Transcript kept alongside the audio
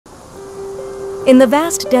In the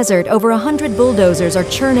vast desert, over 100 bulldozers are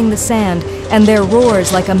churning the sand, and their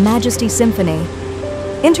roars like a majesty symphony.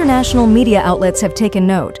 International media outlets have taken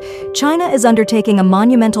note. China is undertaking a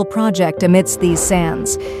monumental project amidst these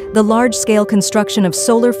sands, the large-scale construction of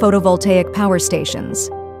solar photovoltaic power stations.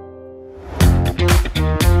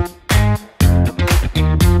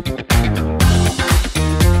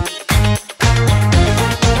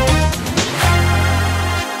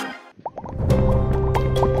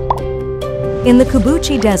 In the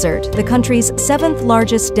Kubuchi Desert, the country's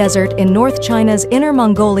seventh-largest desert in North China's Inner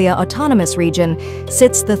Mongolia Autonomous Region,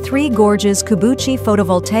 sits the Three Gorges Kubuchi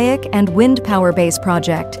Photovoltaic and Wind Power Base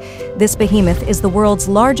project. This behemoth is the world's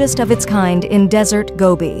largest of its kind in desert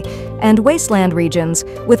Gobi and wasteland regions,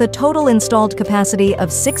 with a total installed capacity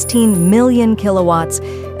of 16 million kilowatts,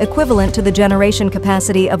 equivalent to the generation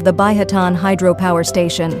capacity of the Baihatan hydropower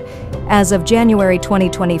station. As of January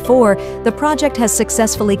 2024, the project has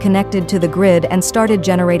successfully connected to the grid and started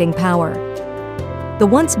generating power. The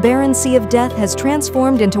once barren Sea of Death has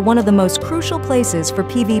transformed into one of the most crucial places for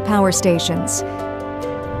PV power stations.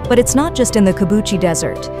 But it's not just in the Kubuchi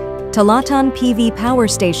Desert. Talatan PV Power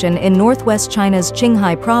Station in northwest China's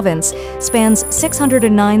Qinghai province spans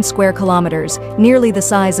 609 square kilometers, nearly the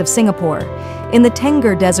size of Singapore. In the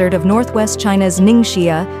Tengger Desert of northwest China's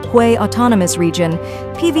Ningxia, Hui Autonomous Region,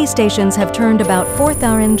 PV stations have turned about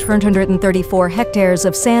 4,234 hectares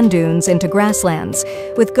of sand dunes into grasslands,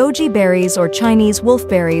 with goji berries or Chinese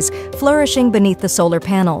wolfberries flourishing beneath the solar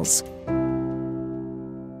panels.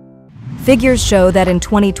 Figures show that in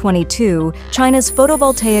 2022, China's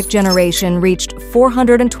photovoltaic generation reached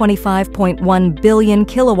 425.1 billion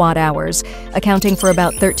kilowatt-hours, accounting for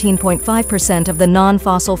about 13.5% of the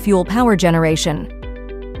non-fossil fuel power generation.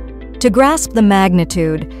 To grasp the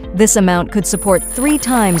magnitude, this amount could support 3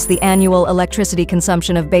 times the annual electricity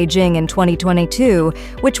consumption of Beijing in 2022,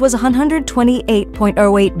 which was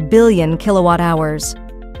 128.08 billion kilowatt-hours.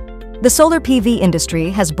 The solar PV industry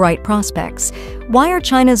has bright prospects. Why are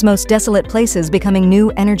China's most desolate places becoming new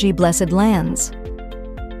energy-blessed lands?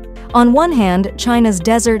 On one hand, China's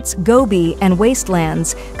deserts, Gobi, and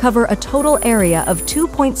wastelands cover a total area of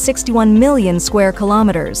 2.61 million square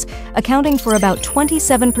kilometers, accounting for about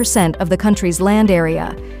 27% of the country's land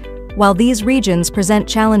area. While these regions present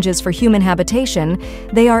challenges for human habitation,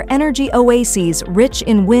 they are energy oases rich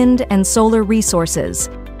in wind and solar resources.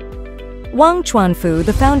 Wang Chuanfu,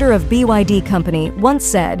 the founder of BYD Company, once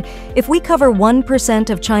said, "If we cover 1%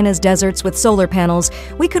 of China's deserts with solar panels,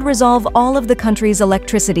 we could resolve all of the country's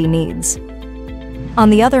electricity needs." On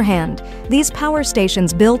the other hand, these power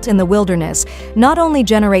stations built in the wilderness not only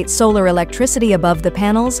generate solar electricity above the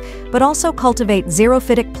panels, but also cultivate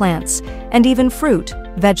xerophytic plants and even fruit,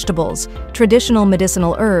 vegetables, traditional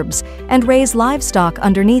medicinal herbs, and raise livestock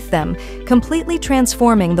underneath them, completely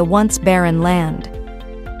transforming the once barren land.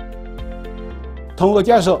 通过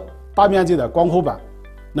建设大面积的光伏板，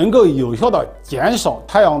能够有效地减少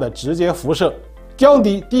太阳的直接辐射，降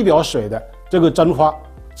低地表水的蒸发，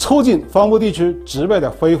促进方部地区植被的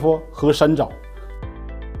恢复和生长。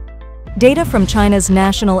 Data from China's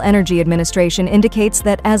National Energy Administration indicates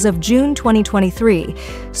that as of June 2023,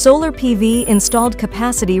 solar PV installed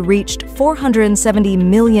capacity reached 470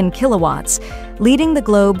 million kilowatts, leading the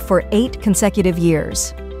globe for 8 consecutive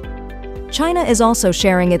years. China is also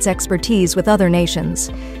sharing its expertise with other nations.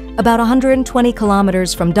 About 120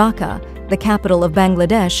 kilometers from Dhaka, the capital of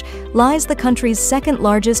Bangladesh, lies the country's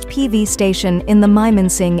second-largest PV station in the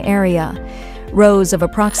Mymensingh area. Rows of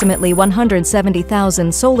approximately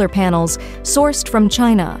 170,000 solar panels, sourced from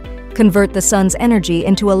China, convert the sun's energy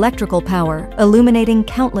into electrical power, illuminating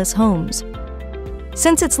countless homes.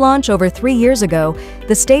 Since its launch over 3 years ago,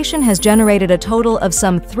 the station has generated a total of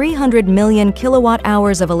some 300 million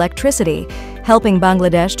kilowatt-hours of electricity, helping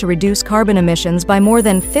Bangladesh to reduce carbon emissions by more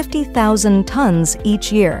than 50,000 tons each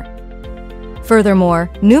year. Furthermore,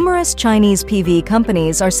 numerous Chinese PV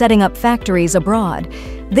companies are setting up factories abroad.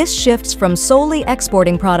 This shifts from solely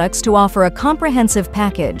exporting products to offer a comprehensive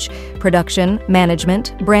package: production,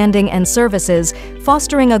 management, branding, and services,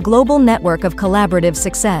 fostering a global network of collaborative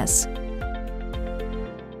success.